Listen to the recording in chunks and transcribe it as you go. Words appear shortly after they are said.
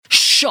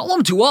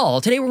Shalom to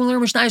all. Today we're going to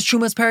learn Mishnah's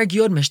Terumos Perek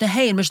Yud, Mishnah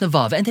Hey, and Mishnah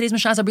Vav. And today's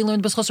Mishnahs are being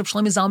learned b'schos Reb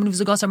Shlomo Zalman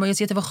V'Zagas Amar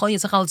Yosef V'Chol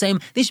Yitzchak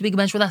Alzeim. They should be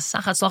bench with a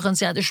Sachat Slach and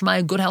Siyat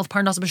Ishmai, good health,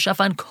 Parnas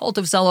B'Shafa, and Cult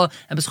of Sela,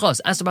 and b'schos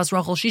Esther Bas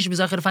Rachel Shish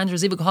B'Zachar to find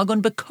Reziv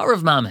Hagon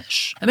B'Karav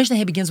Mamish. And Mishnah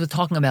Hey begins with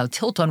talking about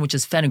tilton, which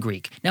is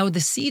fenugreek. Now, the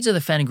seeds of the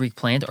fenugreek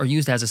plant are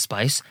used as a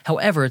spice.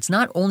 However, it's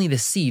not only the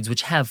seeds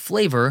which have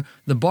flavor;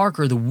 the bark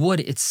or the wood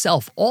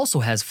itself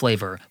also has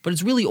flavor. But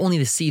it's really only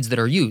the seeds that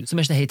are used. So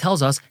Mishnah Hey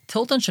tells us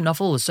tilton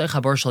shenafel l'soich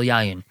habar shel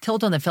yayin.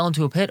 Tilton that fell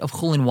into a pit of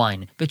chulin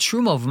wine. But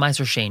truma of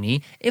meiser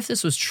sheni, if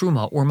this was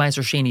truma or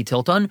meiser sheni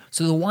tilton,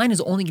 so the wine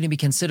is only going to be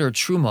considered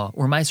truma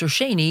or meiser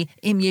sheni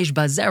im yesh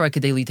bazera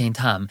kedei litain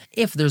tam,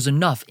 if there's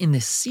enough in the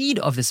seed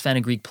of this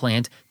fenugreek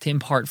plant to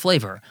impart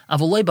flavor.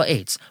 Avoloi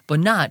ba'etz, but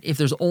not if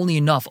there's only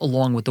enough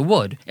along with the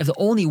wood. If the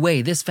only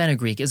way this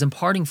fenugreek is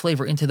imparting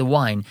flavor into the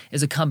wine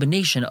is a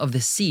combination of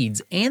the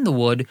seeds and the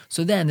wood,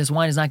 so then this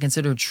wine is not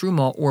considered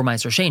truma or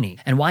meiser sheni.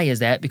 And why is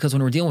that? Because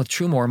when we're dealing with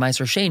truma or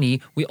meiser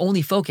sheni, we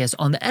only focus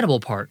on the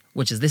edible part,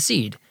 which is the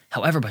seed.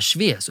 However,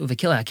 b'shvius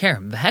uvekilei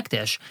hakerem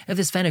v'hekdesh, if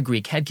this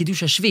fenugreek had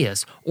kedusha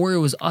shvius, or it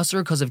was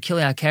usher because of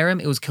kilei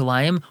hakerem, it was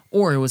kilayim,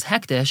 or it was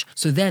hekdesh,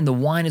 so then the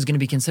wine is going to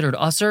be considered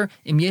usher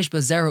im yesh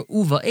bazera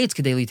uva eitz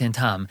kedei litain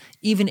tam,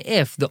 even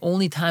if the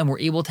only time we're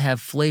able to have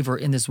flavor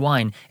in this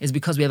wine is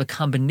because we have a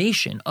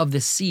combination of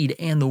the seed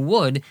and the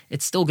wood,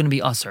 it's still going to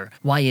be usher.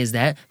 Why is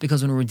that?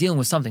 Because when we're dealing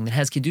with something that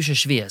has kedusha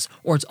shvius,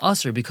 or it's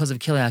usher because of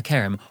kilei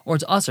hakerem, or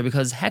it's usher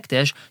because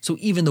hekdesh, so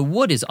even the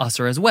wood is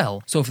usher as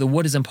well. So if the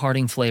wood is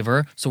imparting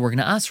flavor, so we're going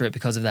to answer it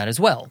because of that as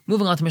well.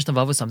 Moving on to Mishnah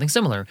Vav with something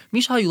similar.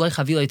 Mishal yulei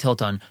chavilei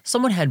tilton.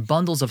 Someone had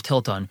bundles of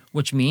tilton,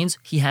 which means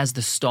he has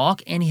the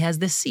stalk and he has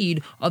the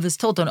seed of this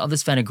tilton of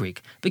this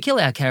fenugreek. But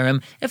kilei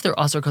hakerem, if they're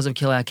usher because of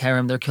kilei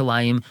hakerem, they're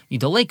kilayim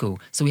yidaleku.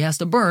 So he has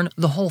to burn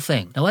the whole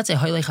thing. Now let's say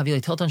havilei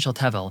chavilei tilton shel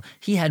tevel.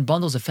 He had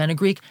bundles of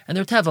fenugreek and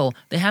they're tevel.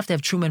 They have to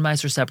have truma and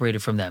meiser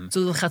separated from them.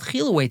 So the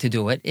chatchila way to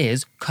do it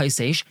is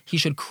kaisesh. He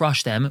should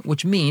crush them,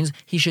 which means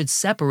he should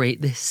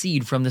separate the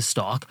seed from the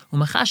stalk.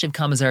 Umachashiv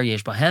kamazer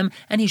yesh bahem,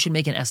 and he should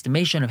make an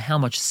estimation of how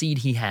much seed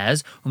he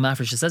has, and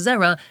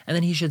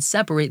then he should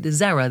separate the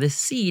zera, the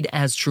seed,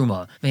 as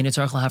truma.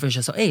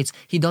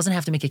 He doesn't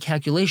have to make a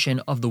calculation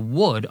of the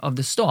wood of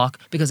the stalk,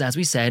 because as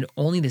we said,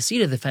 only the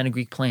seed of the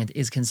fenugreek plant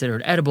is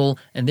considered edible,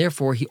 and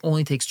therefore he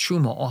only takes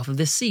truma off of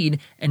the seed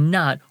and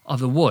not of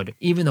the wood,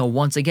 even though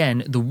once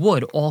again the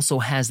wood also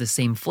has the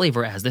same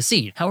flavor as the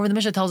seed. However, the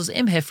Mishnah tells us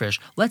im hifresh.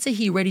 Let's say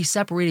he already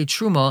separated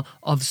truma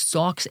of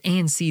stalks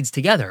and seeds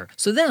together.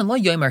 So then lo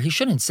yomer, he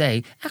shouldn't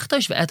say you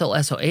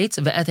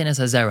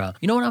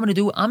know what I'm going to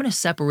do? I'm going to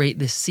separate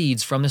the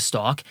seeds from the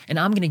stalk, and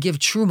I'm going to give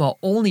truma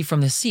only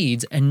from the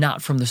seeds and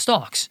not from the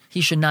stalks.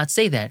 He should not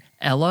say that.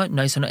 Ella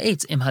naisana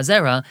eitz im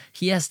hazera.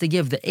 He has to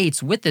give the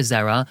eitz with the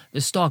zera,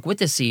 the stalk with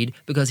the seed,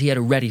 because he had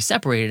already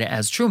separated it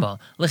as truma.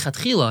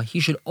 Lechatchila, he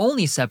should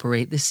only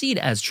separate the seed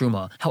as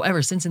truma.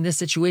 However, since in this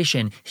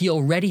situation he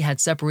already had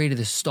separated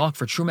the stalk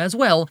for truma as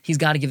well, he's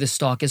got to give the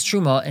stalk as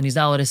truma, and he's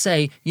not allowed to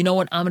say, you know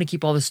what? I'm going to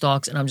keep all the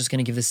stalks, and I'm just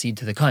going to give the seed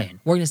to the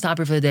kohen. We're going to stop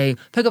here for the day.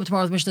 Pick up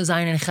tomorrow with Mishnah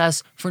Zayin and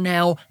Ches. For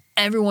now,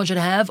 everyone should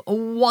have a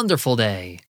wonderful day.